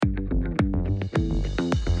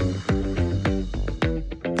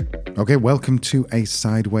Okay, welcome to a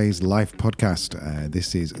Sideways Life podcast.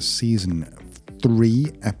 This is season 3,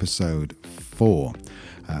 episode 4.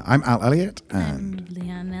 I'm Al Elliott. And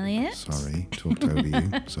Leanne Elliott. Sorry, talked over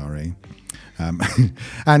you. Sorry.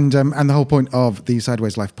 And the whole point of the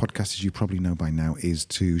Sideways Life podcast, as you probably know by now, is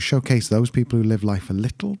to showcase those people who live life a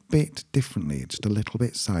little bit differently, just a little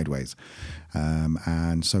bit sideways.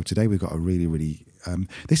 And so today we've got a really,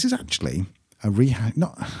 this is actually a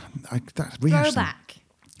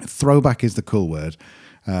throwback is the cool word,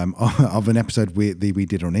 of an episode we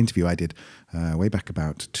did, or an interview I did way back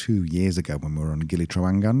about 2 years ago when we were on Gili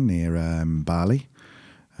Trawangan near Bali,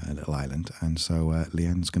 a little island. And so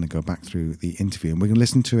Leanne's going to go back through the interview and we're going to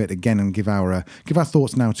listen to it again and give our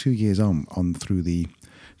thoughts now 2 years on through the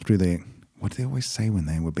what do they always say when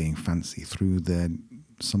they were being fancy, through the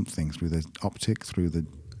optic, through the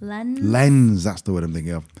lens. That's the word I'm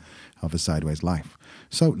thinking of a Sideways Life.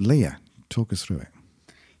 So Leah, talk us through it.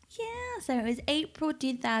 So it was April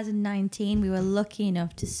 2019. We were lucky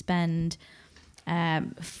enough to spend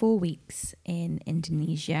 4 weeks in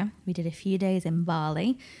Indonesia. We did a few days in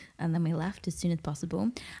Bali and then we left as soon as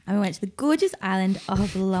possible. And we went to the gorgeous island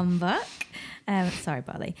of Lombok.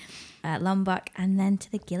 Bali. Lombok, and then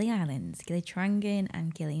to the Gili Islands, Gili Trawangan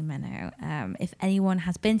and Gili Meno. If anyone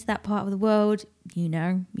has been to that part of the world, you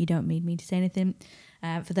know, you don't need me to say anything.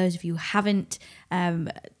 For those of you who haven't,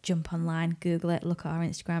 jump online, Google it, look at our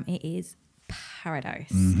Instagram. It is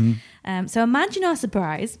paradise. Mm-hmm. So imagine our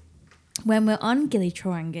surprise when we're on Gili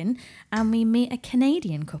Trawangan and we meet a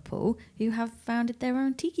Canadian couple who have founded their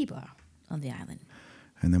own tiki bar on the island.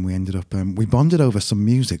 And then we ended up, we bonded over some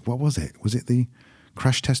music. What was it? Was it the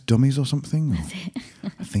Crash Test Dummies or something? Was it?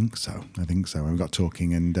 I think so. And we got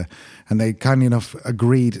talking and they kindly enough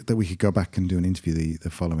agreed that we could go back and do an interview the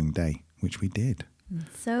following day, which we did.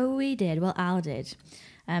 So we did. Well, Al did.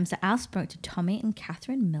 So Al spoke to Tommy and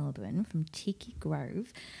Catherine Milburn from Tiki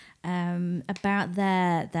Grove about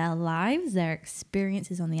their lives, their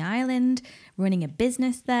experiences on the island, running a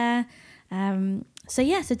business there. So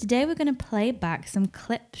today we're going to play back some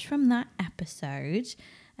clips from that episode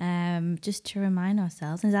just to remind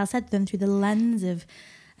ourselves, and as Al said, them through the lens of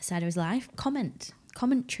A Sideways Life.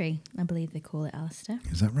 Commentary, I believe they call it, Alistair.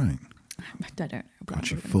 Is that right? I don't know. God,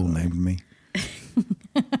 she full named me.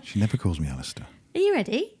 She never calls me Alistair. Are you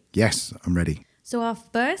ready? Yes, I'm ready. So our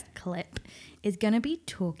first clip is going to be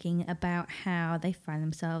talking about how they find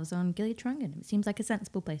themselves on Gili Trawangan. It seems like a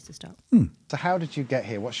sensible place to start. So how did you get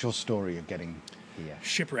here? What's your story of getting here?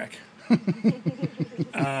 Shipwreck.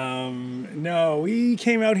 No, we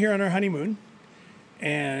came out here on our honeymoon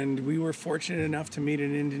and we were fortunate enough to meet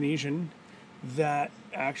an Indonesian that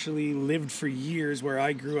actually lived for years where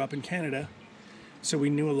I grew up in Canada. So we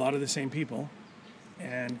knew a lot of the same people.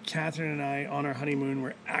 And Catherine and I, on our honeymoon,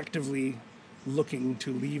 were actively looking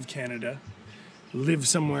to leave Canada, live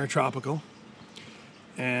somewhere tropical.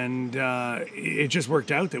 And it just worked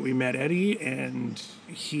out that we met Eddie, and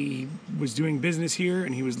he was doing business here,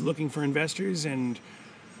 and he was looking for investors. And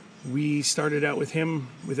we started out with him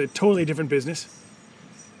with a totally different business,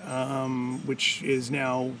 which is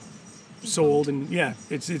now sold. And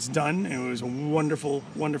it's done. It was a wonderful,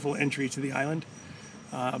 wonderful entry to the island.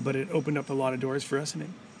 But it opened up a lot of doors for us, and it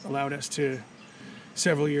allowed us to,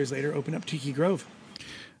 several years later, open up Tiki Grove.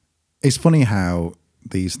 It's funny how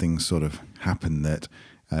these things sort of happen, that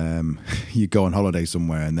you go on holiday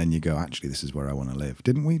somewhere and then you go, actually, this is where I want to live.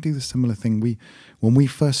 Didn't we do the similar thing? When we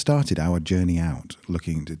first started our journey out,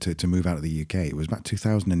 looking to move out of the UK, it was about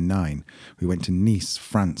 2009. We went to Nice,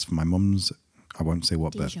 France for my mum's, I won't say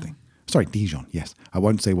what birthday. Sorry, Dijon, yes. I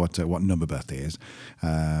won't say what number birthday is.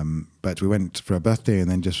 But we went for a birthday and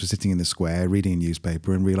then just were sitting in the square, reading a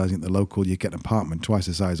newspaper and realising at the local you get an apartment twice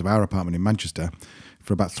the size of our apartment in Manchester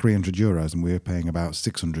for about €300, and we were paying about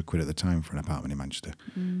 600 quid at the time for an apartment in Manchester.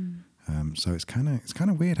 So it's kind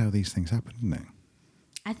of weird how these things happen, isn't it?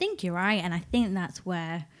 I think you're right, and I think that's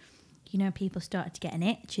where, people started to get an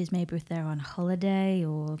itch, is maybe if they're on holiday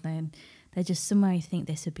or they're just somewhere you think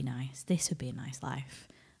this would be nice. This would be a nice life.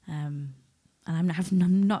 And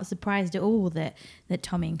I'm not surprised at all that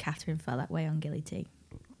Tommy and Catherine felt that way on Gili T.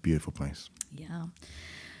 Beautiful place. Yeah.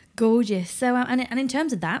 Gorgeous. So, and in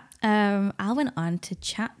terms of that, Al went on to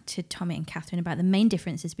chat to Tommy and Catherine about the main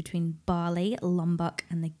differences between Bali, Lombok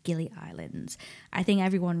and the Gili Islands. I think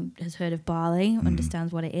everyone has heard of Bali,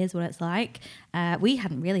 understands what it is, what it's like. We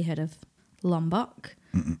hadn't really heard of Lombok.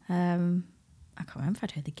 I can't remember if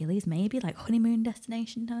I'd heard the Gilis, maybe, like honeymoon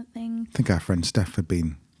destination kind of thing. I think our friend Steph had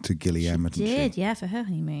been to Gili, hadn't she? Did, yeah, for her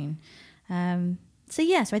honeymoon. So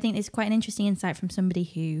I think it's quite an interesting insight from somebody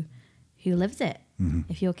who lives it. Mm-hmm.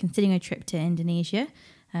 If you're considering a trip to Indonesia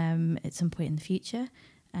at some point in the future,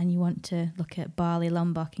 and you want to look at barley,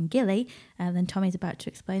 Lombok, and Gilly, then Tommy's about to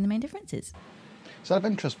explain the main differences. So, out of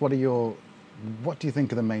interest, what do you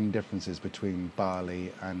think are the main differences between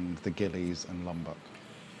barley and the Gillies and Lombok?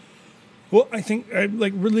 Well, I think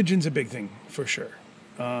like religion's a big thing for sure.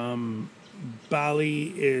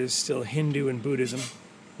 Bali is still Hindu and Buddhism,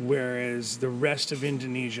 whereas the rest of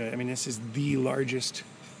Indonesia, I mean, this is the largest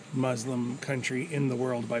Muslim country in the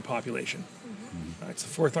world by population. It's the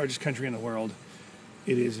fourth largest country in the world.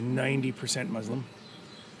 It is 90% Muslim.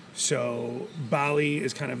 So Bali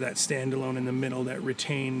is kind of that standalone in the middle that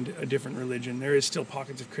retained a different religion. There is still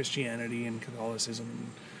pockets of Christianity and Catholicism and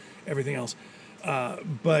everything else.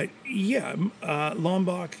 But yeah,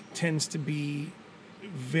 Lombok tends to be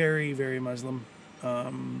very, very Muslim.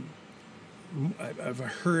 I've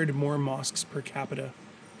heard more mosques per capita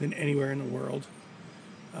than anywhere in the world.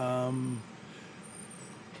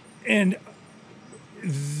 And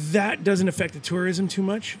that doesn't affect the tourism too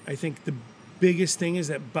much. I think the biggest thing is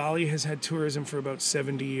that Bali has had tourism for about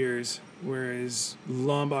 70 years, whereas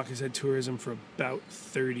Lombok has had tourism for about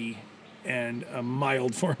 30, and a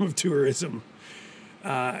mild form of tourism.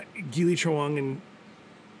 Gili Trawangan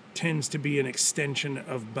tends to be an extension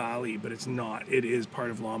of Bali, but it's not. It is part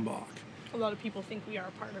of Lombok. A lot of people think we are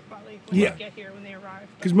part of Bali when they get here, when they arrive.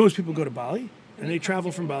 Because most people go to Bali, and they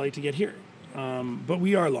travel from Bali to get here. But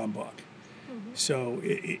we are Lombok. So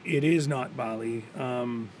it is not Bali.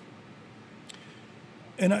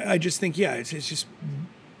 And I just think, it's just,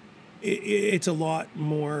 it's a lot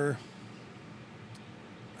more,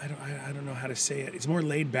 I don't know how to say it. It's more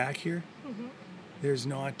laid back here. There's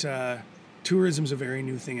not, tourism's a very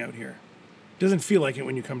new thing out here. Doesn't feel like it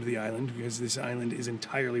when you come to the island, because this island is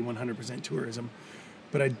entirely 100% tourism.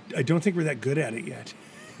 But I don't think we're that good at it yet.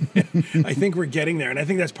 I think we're getting there. And I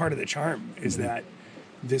think that's part of the charm, is that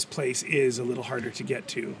this place is a little harder to get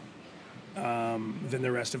to than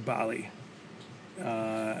the rest of Bali.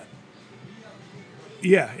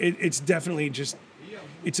 It's definitely just,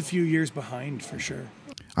 it's a few years behind for sure.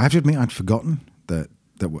 I have to admit, I'd forgotten that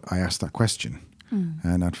I asked that question,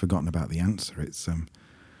 and I'd forgotten about the answer. It's,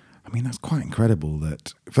 that's quite incredible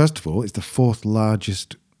that, first of all, it's the fourth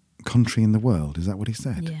largest country in the world. Is that what he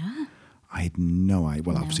said? Yeah. I had no idea.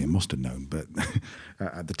 Well, obviously I must have known, but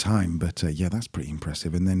at the time. But that's pretty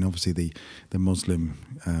impressive. And then obviously the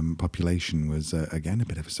Muslim population was again a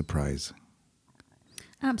bit of a surprise.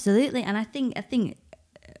 Absolutely, and I think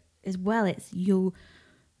as well, it's you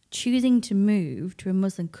choosing to move to a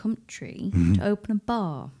Muslim country to open a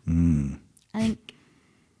bar. I think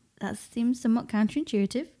that seems somewhat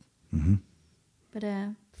counterintuitive. But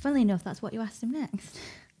funnily enough, that's what you asked him next.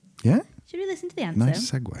 Yeah. Should we listen to the answer? Nice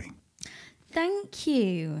segue. Thank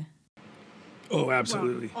you. Oh,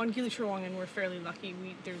 absolutely. Well, on Gili Trawangan, we're fairly lucky.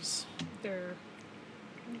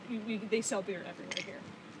 They sell beer everywhere here,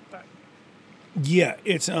 but yeah,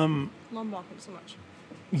 it's Lombok not so much.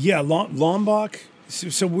 Yeah, Lombok.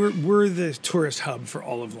 So we're the tourist hub for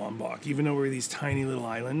all of Lombok, even though we're these tiny little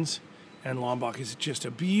islands, and Lombok is just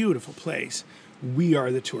a beautiful place. We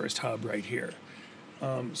are the tourist hub right here.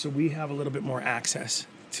 So we have a little bit more access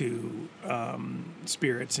to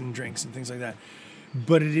spirits and drinks and things like that.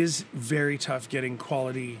 But it is very tough getting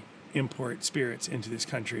quality import spirits into this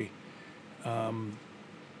country. Very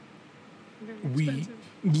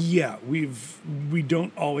expensive. We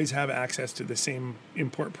don't always have access to the same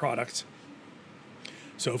import products.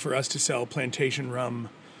 So for us to sell plantation rum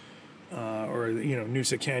or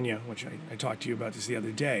Nusa Kenya, which I talked to you about this the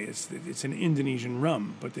other day, it's an Indonesian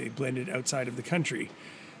rum, but they blend it outside of the country.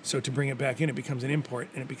 So to bring it back in, it becomes an import,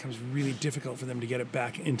 and it becomes really difficult for them to get it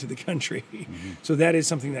back into the country. So that is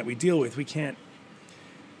something that we deal with.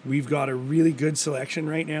 We've got a really good selection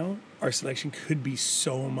right now. Our selection could be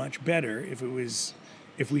so much better if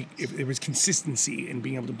there was consistency in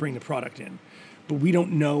being able to bring the product in. But we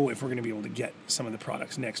don't know if we're going to be able to get some of the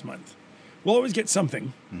products next month. We'll always get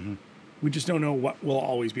something. We just don't know what we'll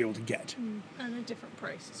always be able to get. And a different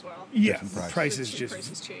price as well. Yeah, Prices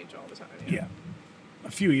change all the time. Yeah. A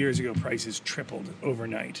few years ago, prices tripled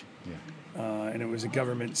overnight. Yeah. And it was the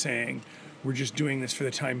government saying, we're just doing this for the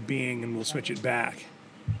time being and we'll switch it back.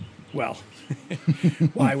 Well,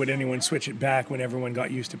 why would anyone switch it back when everyone got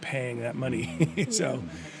used to paying that money? So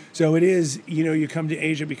it is, you come to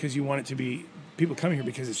Asia because you want it to be, people come here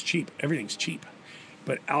because it's cheap. Everything's cheap.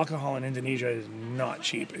 But alcohol in Indonesia is not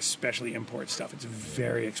cheap, especially import stuff. It's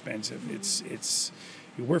very expensive.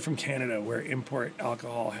 We're from Canada, where import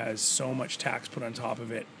alcohol has so much tax put on top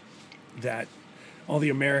of it that all the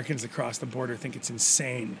Americans across the border think it's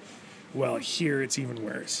insane. Well, here it's even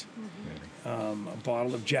worse. A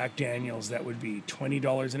bottle of Jack Daniels that would be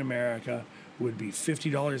 $20 in America would be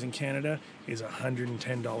 $50 in Canada is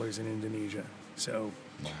 $110 in Indonesia. So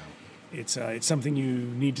it's something you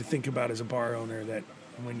need to think about as a bar owner, that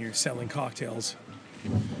when you're selling cocktails,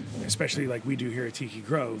 especially like we do here at Tiki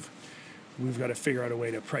Grove, we've got to figure out a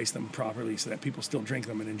way to price them properly so that people still drink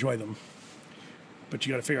them and enjoy them. But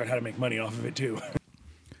you got to figure out how to make money off of it too.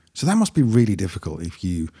 So that must be really difficult if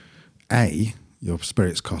you, A, your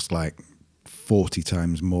spirits cost like 40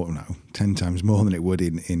 times more, no, 10 times more than it would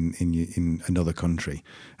in another country.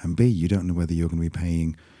 And B, you don't know whether you're going to be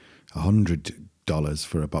paying $100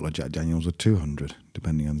 for a bottle of Jack Daniels or $200,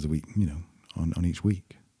 depending on the week, on each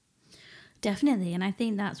week. Definitely. And I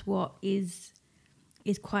think that's what is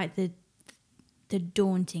quite the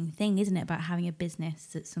daunting thing, isn't it, about having a business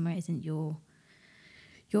that somewhere isn't your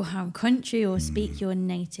home country or speak your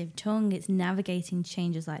native tongue. It's navigating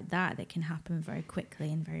changes like that can happen very quickly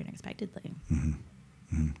and very unexpectedly. Mm-hmm.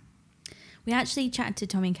 Mm-hmm. We actually chatted to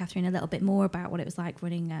Tommy and Catherine a little bit more about what it was like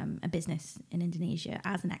running a business in Indonesia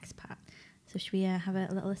as an expat. So should we have a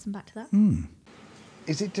little listen back to that?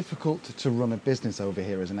 Is it difficult to run a business over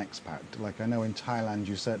here as an expat? Like I know in Thailand,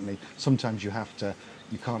 sometimes you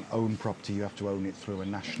can't own property, you have to own it through a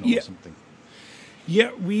national or something.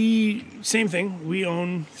 Yeah, same thing. We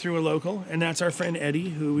own through a local, and that's our friend Eddie,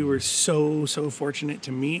 who we were so fortunate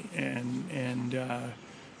to meet, and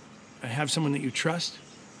have someone that you trust.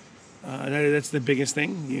 That's the biggest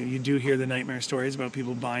thing. You do hear the nightmare stories about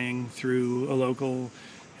people buying through a local,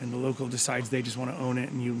 and the local decides they just want to own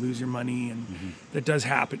it, and you lose your money, and that does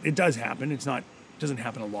happen. It does happen. It doesn't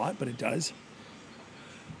happen a lot, but it does.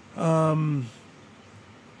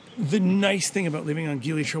 The nice thing about living on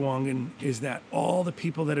Gili Trawangan is that all the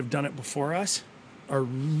people that have done it before us are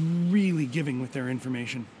really giving with their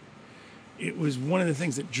information. It was one of the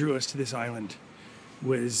things that drew us to this island,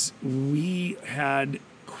 was we had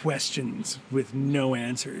questions with no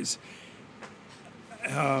answers.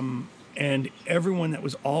 And everyone that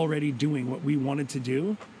was already doing what we wanted to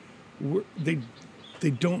do, they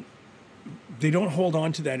don't hold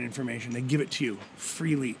on to that information. They give it to you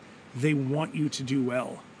freely. They want you to do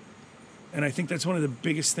well. And I think that's one of the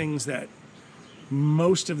biggest things that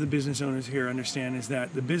most of the business owners here understand, is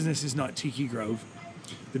that the business is not Tiki Grove.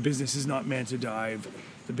 The business is not Manta Dive.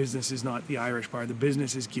 The business is not the Irish Bar. The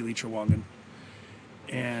business is Gili Trawangan.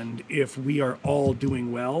 And if we are all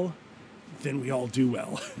doing well, then we all do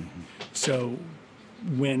well. So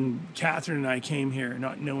when Catherine and I came here,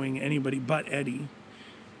 not knowing anybody but Eddie,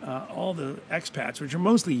 all the expats, which are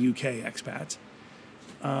mostly UK expats,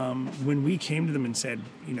 when we came to them and said,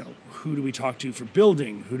 who do we talk to for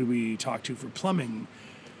building? Who do we talk to for plumbing?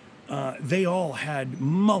 They all had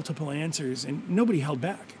multiple answers, and nobody held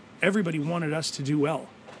back. Everybody wanted us to do well.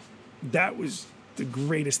 That was the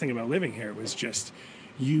greatest thing about living here, was just,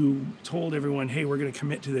 you told everyone, hey, we're going to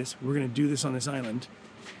commit to this. We're going to do this on this island.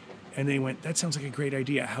 And they went, that sounds like a great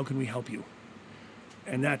idea. How can we help you?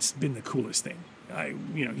 And that's been the coolest thing.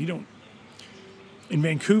 In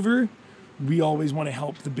Vancouver, we always want to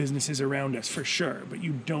help the businesses around us, for sure, but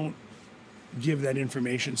you don't give that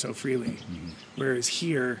information so freely. Whereas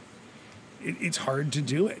here, it's hard to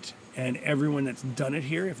do it. And everyone that's done it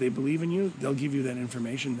here, if they believe in you, they'll give you that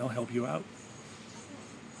information. They'll help you out.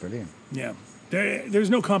 Brilliant. Yeah. There's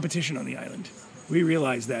no competition on the island. We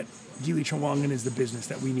realize that Gili Trawangan is the business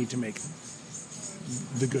that we need to make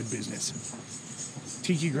the good business.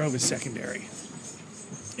 Tiki Grove is secondary.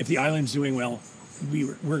 If the island's doing well,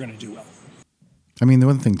 we're going to do well. I mean, the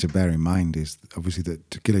one thing to bear in mind is obviously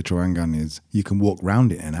that Gili Trawangan you can walk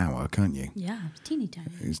round it in an hour, can't you? Yeah, it's teeny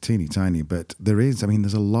tiny. It's teeny tiny, but there's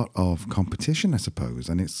a lot of competition, I suppose,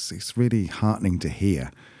 and it's really heartening to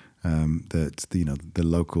hear that the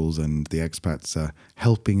locals and the expats are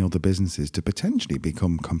helping other businesses to potentially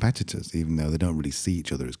become competitors, even though they don't really see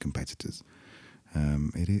each other as competitors.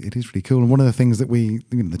 It is really cool, and one of the things that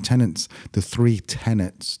the three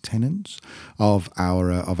tenets of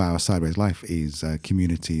our Sideways Life is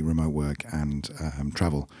community, remote work, and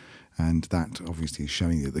travel, and that obviously is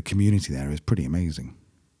showing that the community there is pretty amazing.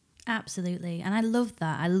 Absolutely, and I love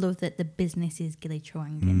that. I love that the business is Gili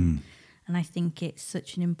Trawangan, and I think it's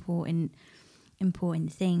such an important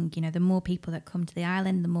thing. The more people that come to the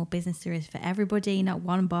island, the more business there is for everybody. Not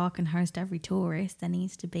one bar can host every tourist. There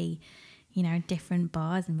needs to be different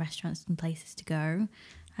bars and restaurants and places to go.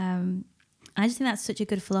 I just think that's such a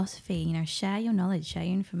good philosophy. Share your knowledge, share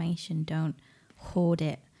your information. Don't hoard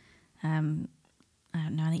it. I don't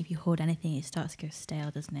know. I think if you hoard anything, it starts to go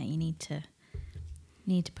stale, doesn't it? You need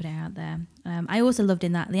to put it out there. I also loved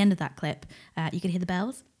at the end of that clip, you could hear the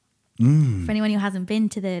bells. For anyone who hasn't been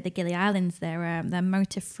to the Gili Islands, they're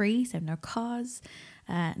motor free, so no cars.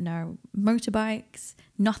 no motorbikes,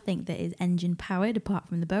 nothing that is engine powered apart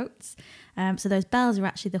from the boats. So those bells are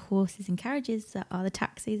actually the horses and carriages that are the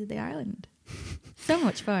taxis of the island. So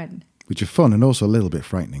much fun. Which are fun and also a little bit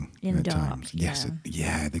frightening In the at dark, times. Yes,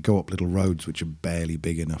 yeah. they go up little roads which are barely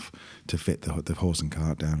big enough to fit the horse and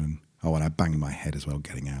cart down. And I banged my head as well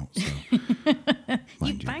getting out. So,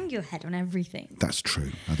 You bang your head on everything. That's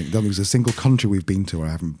true. I think there was a single country we've been to where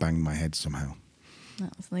I haven't banged my head somehow.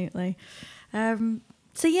 Absolutely.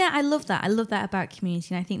 So yeah, I love that. I love that about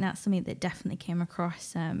community, and I think that's something that definitely came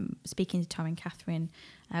across speaking to Tom and Catherine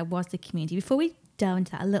was the community. Before we delve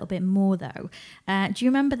into that a little bit more, though, do you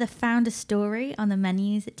remember the founder story on the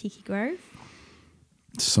menus at Tiki Grove?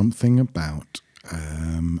 Something about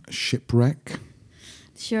shipwreck.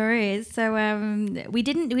 Sure is. So we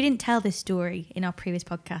didn't tell this story in our previous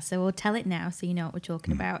podcast, so we'll tell it now so you know what we're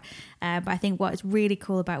talking about. But I think what's really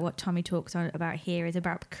cool about what Tommy talks about here is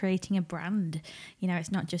about creating a brand. You know,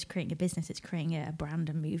 it's not just creating a business, it's creating a brand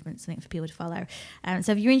and movement, something for people to follow.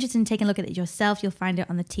 So if you're interested in taking a look at it yourself, you'll find it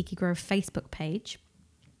on the Tiki Grove Facebook page.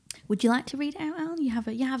 Would you like to read it out, Alan?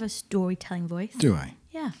 You have a storytelling voice. Do I?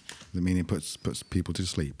 Yeah. I mean, it puts people to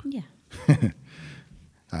sleep. Yeah.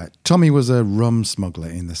 Tommy was a rum smuggler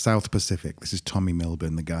in the South Pacific. This is Tommy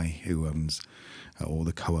Milburn, the guy who owns or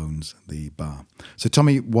the co-owns the bar. So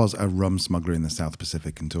Tommy was a rum smuggler in the South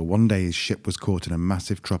Pacific until one day his ship was caught in a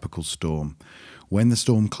massive tropical storm. When the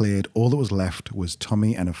storm cleared, all that was left was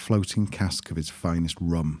Tommy and a floating cask of his finest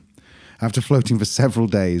rum. After floating for several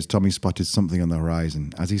days, Tommy spotted something on the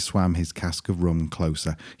horizon. As he swam his cask of rum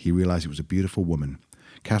closer, he realised it was a beautiful woman.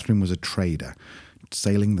 Catherine was a trader,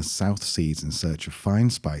 sailing the South Seas in search of fine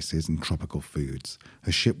spices and tropical foods.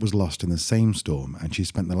 Her ship was lost in the same storm, and she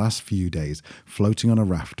spent the last few days floating on a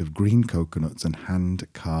raft of green coconuts and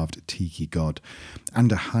hand-carved tiki god, and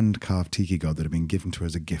a hand-carved tiki god that had been given to her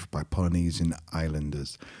as a gift by Polynesian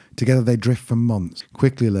islanders. Together they drift for months,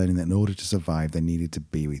 quickly learning that in order to survive, they needed to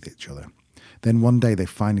be with each other. Then one day they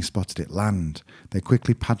finally spotted it land. They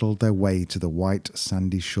quickly paddled their way to the white,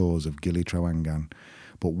 sandy shores of Gili Trawangan.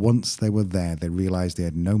 But once they were there, they realised they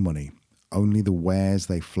had no money, only the wares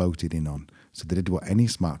they floated in on. So they did what any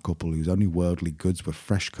smart couple whose only worldly goods were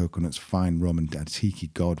fresh coconuts, fine rum and a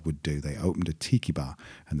tiki god would do. They opened a tiki bar,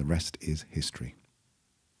 and the rest is history.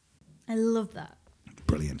 I love that.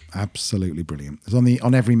 Brilliant. Absolutely brilliant. It's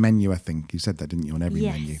on every menu, I think. You said that, didn't you? On every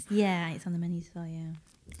menu. Yeah, it's on the menu as well, yeah.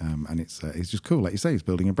 And it's just cool. Like you say, it's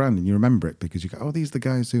building a brand, and you remember it because you go, oh, these are the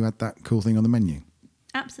guys who had that cool thing on the menu.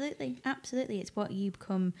 Absolutely. It's what you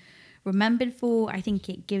become remembered for. I think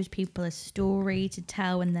it gives people a story to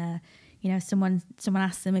tell when they're, someone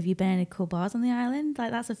asks them, have you been in any cool bars on the island?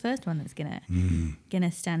 Like that's the first one that's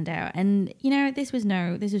gonna stand out. And this was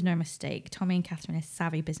no mistake. Tommy and Catherine are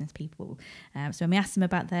savvy business people. So when we asked them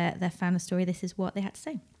about their founder story, this is what they had to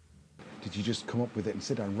say. Did you just come up with it and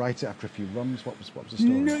sit down and write it after a few rums? What was the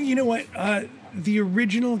story? No, you know what? The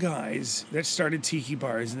original guys that started tiki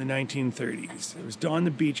bars in the 1930s, there was Don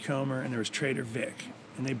the Beachcomber and there was Trader Vic.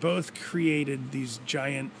 And they both created these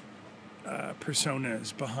giant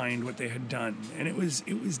personas behind what they had done. And it was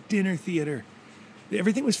dinner theater.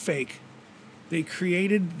 Everything was fake. They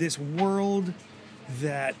created this world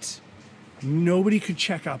that nobody could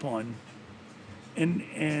check up on.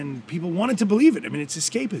 And people wanted to believe it. I mean, it's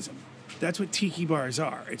escapism. That's what tiki bars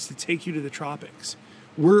are. It's to take you to the tropics.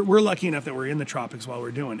 We're lucky enough that we're in the tropics while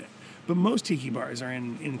we're doing it. But most tiki bars are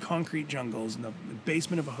in concrete jungles in the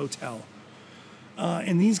basement of a hotel.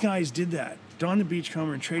 And these guys did that. Don the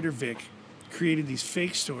Beachcomber and Trader Vic created these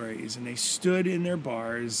fake stories, and they stood in their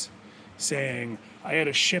bars saying, I had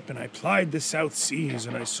a ship and I plied the South Seas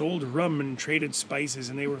and I sold rum and traded spices,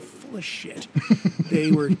 and they were full of shit.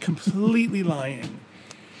 They were completely lying.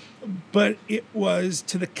 But it was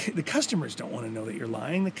to the customers don't want to know that you're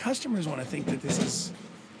lying. The customers want to think that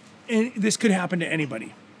this could happen to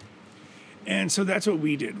anybody. And so that's what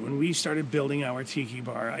we did. When we started building our tiki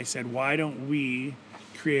bar, I said, why don't we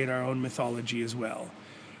create our own mythology as well?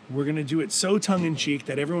 We're going to do it so tongue-in-cheek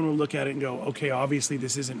that everyone will look at it and go, okay, obviously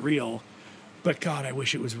this isn't real, but God, I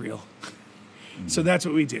wish it was real. So that's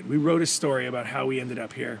what we did. We wrote a story about how we ended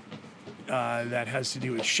up here. That has to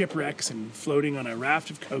do with shipwrecks and floating on a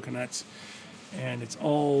raft of coconuts. And it's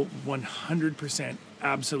all 100%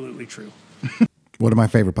 absolutely true. One of my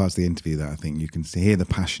favourite parts of the interview that I think you can hear the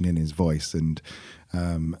passion in his voice, and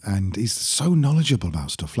he's so knowledgeable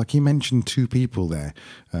about stuff. Like he mentioned two people there,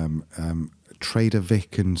 Trader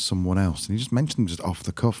Vic and someone else, and he just mentioned them just off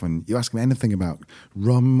the cuff, and you ask him anything about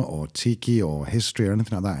rum or tiki or history or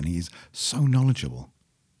anything like that, and he's so knowledgeable.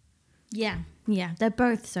 Yeah, they're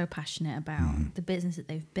both so passionate about the business that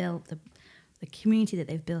they've built, the community that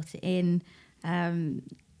they've built it in.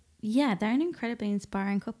 Yeah, they're an incredibly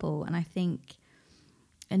inspiring couple, and I think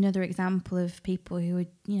another example of people who would,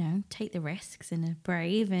 take the risks and are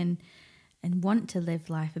brave and want to live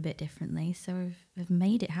life a bit differently. So have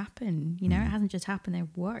made it happen. It hasn't just happened. They've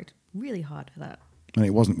worked really hard for that. And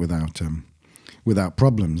it wasn't without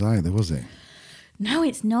problems either, was it? No,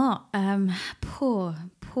 it's not. Poor.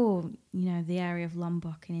 The area of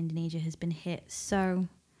Lombok in Indonesia has been hit so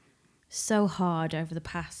hard over the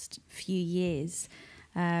past few years.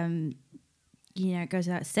 It goes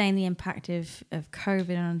without saying the impact of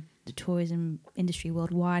COVID on the tourism industry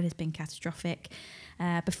worldwide has been catastrophic.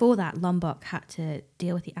 Before that, Lombok had to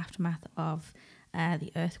deal with the aftermath of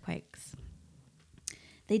the earthquakes.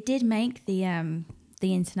 They did make the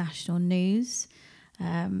international news,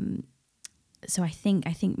 so I think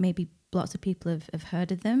maybe lots of people have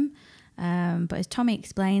heard of them. But as Tommy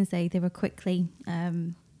explains, they were quickly,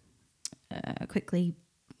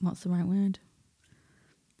 what's the right word?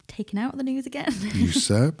 Taken out of the news again.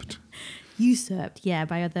 Usurped, yeah,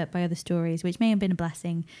 by other stories, which may have been a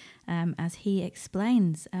blessing, as he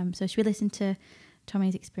explains. So should we listen to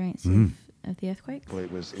Tommy's experience of the earthquake? Well,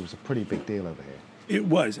 it was a pretty big deal over here. It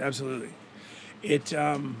was, absolutely.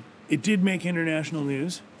 It did make international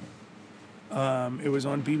news. It was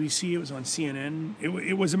on BBC, it was on CNN.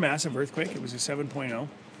 It was a massive earthquake. It was a 7.0.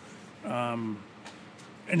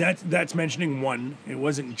 And that's mentioning one. It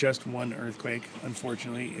wasn't just one earthquake,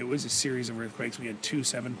 unfortunately. It was a series of earthquakes. We had 2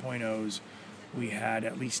 7.0s. We had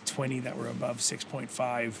at least 20 that were above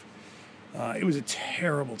 6.5. It was a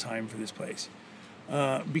terrible time for this place.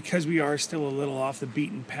 Because we are still a little off the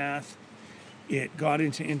beaten path, it got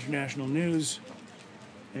into international news.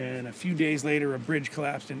 And a few days later, a bridge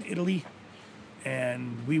collapsed in Italy.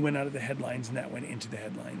 And we went out of the headlines, and that went into the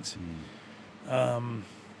headlines.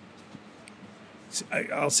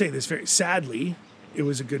 I'll say this very sadly, it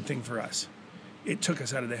was a good thing for us. It took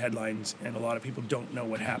us out of the headlines, and a lot of people don't know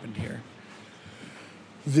what happened here.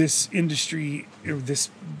 This industry, this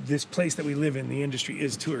place that we live in, the industry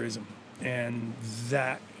is tourism, and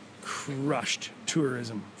that crushed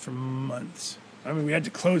tourism for months. I mean, we had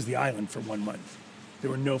to close the island for 1 month.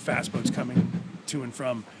 There were no fast boats coming to and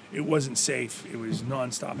from. It wasn't safe. It was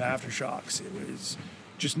nonstop aftershocks. It was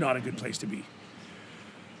just not a good place to be.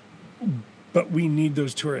 But we need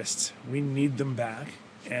those tourists. We need them back.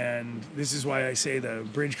 And this is why I say the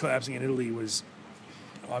bridge collapsing in Italy was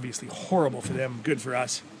obviously horrible for them, good for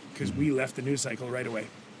us, because we left the news cycle right away.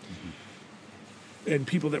 And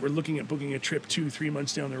people that were looking at booking a trip 2-3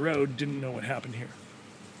 months down the road didn't know what happened here.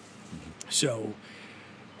 So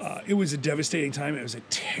it was a devastating time. It was a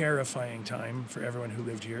terrifying time for everyone who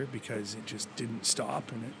lived here because it just didn't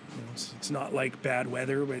stop. And it's not like bad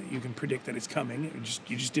weather, but you can predict that it's coming.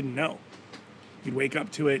 You just didn't know. You'd wake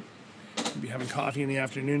up to it, you'd be having coffee in the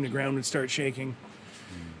afternoon, the ground would start shaking.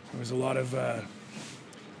 There was a lot of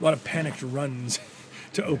panicked runs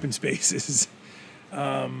to open spaces.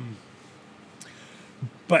 But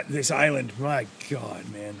this island, my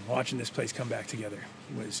God, man, watching this place come back together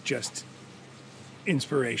was just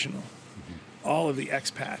inspirational. All of the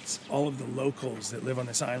expats, all of the locals that live on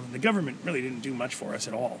this island, the government really didn't do much for us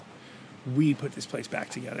at all. We put this place back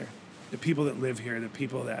together. The people that live here, the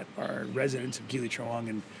people that are residents of Gili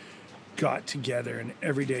Trawangan got together and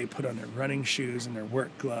every day put on their running shoes and their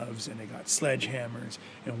work gloves, and they got sledgehammers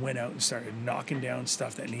and went out and started knocking down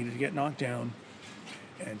stuff that needed to get knocked down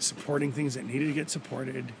and supporting things that needed to get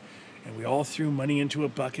supported. And we all threw money into a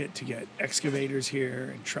bucket to get excavators here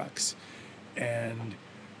and trucks. And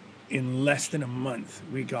in less than a month,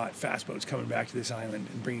 we got fast boats coming back to this island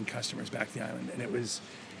and bringing customers back to the island. And it was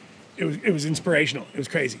inspirational. It was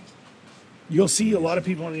crazy. You'll see a lot of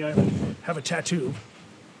people on the island have a tattoo.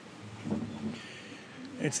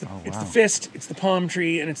 It's the fist, it's the palm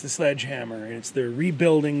tree, and it's the sledgehammer. And it's the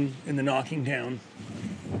rebuilding and the knocking down.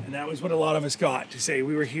 And that was what a lot of us got, to say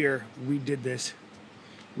we were here, we did this,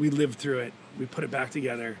 we lived through it, we put it back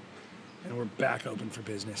together, and we're back open for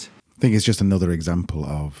business. I think it's just another example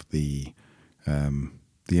of the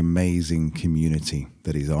amazing community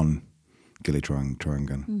that is on Gili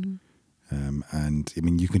Trawangan. And I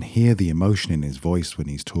mean, you can hear the emotion in his voice when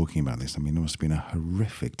he's talking about this. I mean, it must have been a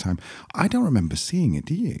horrific time. I don't remember seeing it.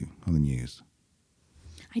 Do you, on the news?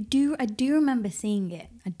 I do remember seeing it.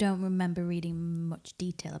 I don't remember reading much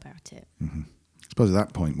detail about it. suppose at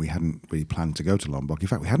that point we hadn't really planned to go to Lombok. In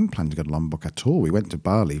fact, we hadn't planned to go to Lombok at all. We went to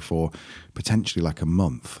Bali for potentially like a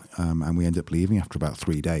month, and we ended up leaving after about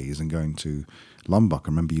 3 days and going to Lombok. I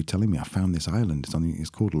remember you telling me, I found this island. It's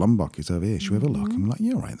called Lombok. It's over here. Should we have a look? I'm like,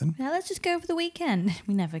 yeah, all right then. Yeah, let's just go for the weekend.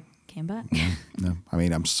 We never came back. No, I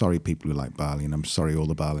mean, I'm sorry people who like Bali, and I'm sorry all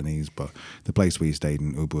the Balinese, but the place we stayed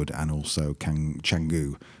in, Ubud, and also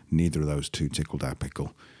Canggu, neither of those two tickled our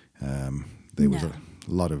pickle. There was a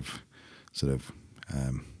lot of sort of...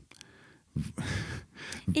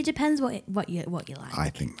 it depends what you like. I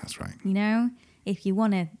think that's right. You know, if you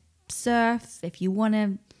want to surf, if you want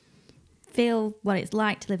to feel what it's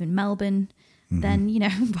like to live in Melbourne, then, you know,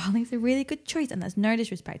 Bali's a really good choice. And that's no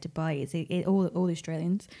disrespect to Bali. It's all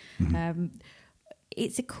Australians.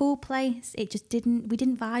 It's a cool place. We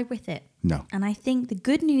didn't vibe with it. No. And I think the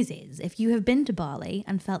good news is, if you have been to Bali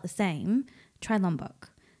and felt the same, try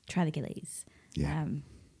Lombok, try the Gillies. Yeah.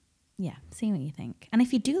 See what you think. And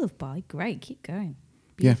if you do love Bali, great, keep going.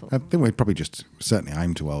 Yeah, Beautiful. I think we're probably certainly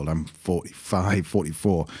I'm too old. I'm 45,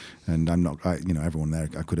 44, and I'm not, everyone there,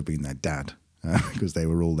 I could have been their dad because they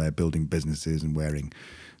were all there building businesses and wearing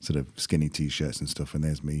sort of skinny T-shirts and stuff, and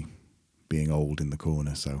there's me being old in the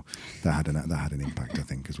corner. So that had an impact, I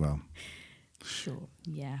think, as well. Sure,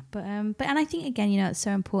 yeah. But and I think, again, it's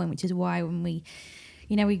so important, which is why when we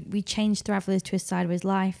change Travellers to a sideways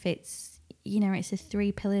life, it's the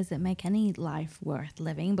 3 pillars that make any life worth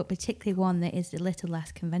living, but particularly one that is a little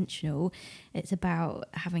less conventional. It's about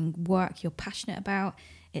having work you're passionate about.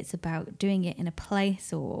 It's about doing it in a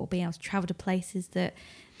place or being able to travel to places that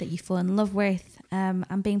you fall in love with,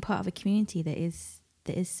 and being part of a community that is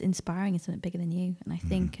inspiring and something bigger than you. And I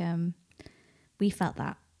think we felt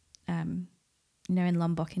that, in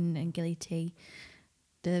Lombok and Gili T,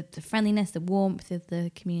 the friendliness, the warmth of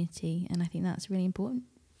the community, and I think that's really important.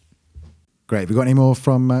 Great. Have you got any more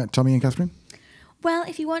from Tommy and Catherine? Well,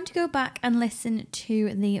 if you want to go back and listen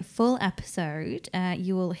to the full episode,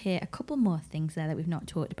 you will hear a couple more things there that we've not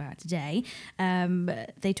talked about today.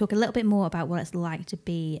 They talk a little bit more about what it's like to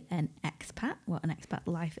be an expat, what an expat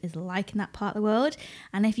life is like in that part of the world.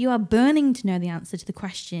 And if you are burning to know the answer to the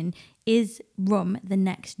question, is rum the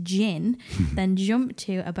next gin, then jump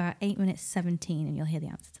to about 8 minutes 17 and you'll hear the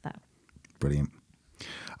answer to that. Brilliant.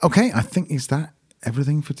 Okay, I think is that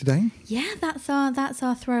everything for today? Yeah, that's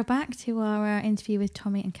our throwback to our interview with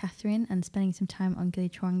Tommy and Catherine and spending some time on Gili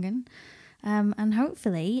Trawangan. And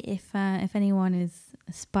hopefully, if anyone is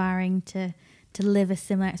aspiring to live a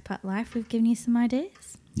similar expat life, we've given you some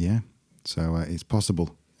ideas. Yeah, so it's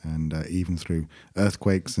possible, and even through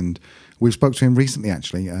earthquakes. And we spoke to him recently,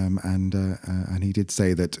 actually, and he did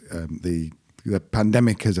say that the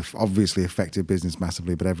pandemic has obviously affected business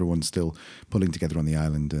massively, but everyone's still pulling together on the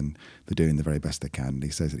island and they're doing the very best they can. And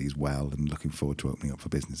he says that he's well and looking forward to opening up for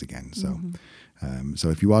business again. So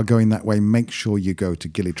so if you are going that way, make sure you go to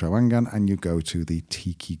Gili Trawangan and you go to the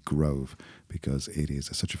Tiki Grove, because it is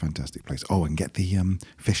such a fantastic place. Oh, and get the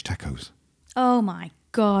fish tacos. Oh my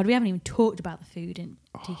God, we haven't even talked about the food in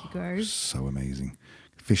Tiki Grove. So amazing.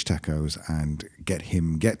 Fish tacos, and get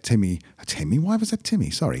Timmy, why was that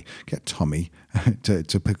Timmy? Sorry, get Tommy to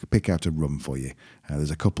pick out a rum for you.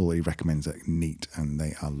 There's a couple he recommends that Neat, and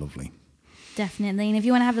they are lovely. Definitely. And if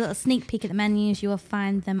you want to have a little sneak peek at the menus, you will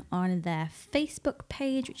find them on their Facebook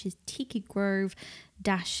page, which is Tiki Grove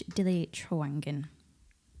Gili Trawangan.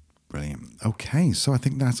 Brilliant. Okay, so I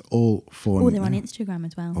think that's all for. Oh, they're on Instagram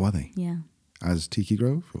as well. Oh, are they? Yeah. As Tiki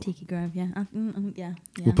Grove? Or? Tiki Grove, yeah. Yeah.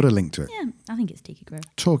 We'll put a link to it. Yeah, I think it's Tiki Grove.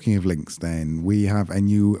 Talking of links, then, we have a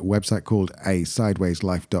new website called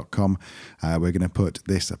asidewayslife.com. We're going to put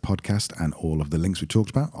this podcast and all of the links we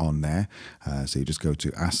talked about on there. So you just go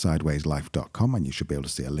to asidewayslife.com and you should be able to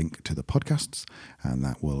see a link to the podcasts, and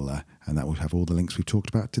that will have all the links we've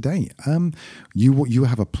talked about today. You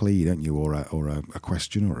have a plea, don't you, or a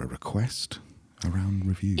question or a request around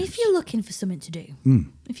reviews? If you're looking for something to do,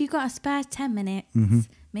 if you've got a spare 10 minutes,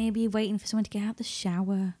 maybe you're waiting for someone to get out the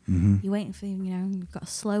shower, you're waiting for, you've got a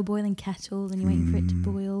slow boiling kettle and you're waiting for it to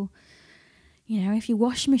boil. If your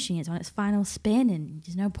washing machine is on its final spin and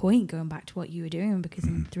there's no point going back to what you were doing because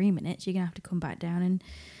in 3 minutes you're going to have to come back down and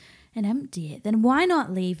empty it, then why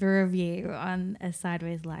not leave a review on a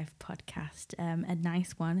Sideways Life podcast? A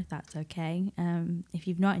nice one, if that's okay. If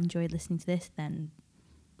you've not enjoyed listening to this, then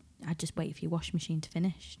I'd just wait for your washing machine to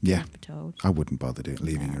finish. Yeah. Truth be told. I wouldn't bother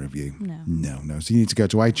leaving a review. No. So you need to go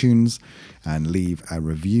to iTunes and leave a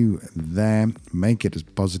review there. Make it as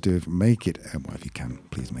positive. Make it, well, if you can,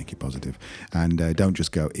 please make it positive. And don't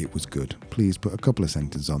just go, it was good. Please put a couple of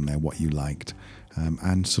sentences on there, what you liked.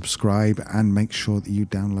 And subscribe and make sure that you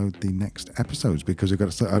download the next episodes, because we've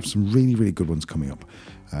got some really, really good ones coming up,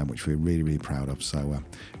 which we're really, really proud of. So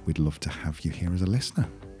we'd love to have you here as a listener.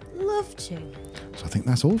 Love to. So I think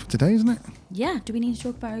that's all for today, isn't it? Yeah. Do we need to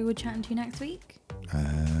talk about who we're chatting to next week?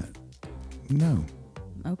 No,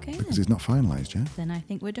 Okay. because it's not finalised yet. Then I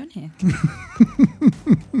think we're done here.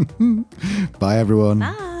 Bye, everyone.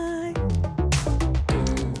 Bye.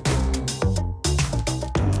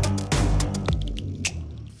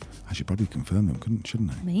 I should probably confirm them,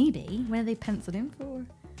 shouldn't I? Maybe. Where are they penciled in for?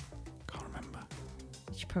 Can't remember.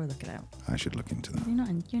 You should probably look it out. I should look into that.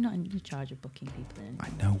 You're not in charge of booking people in. I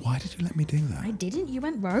know. Why did you let me do that? I didn't. You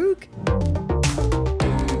went rogue.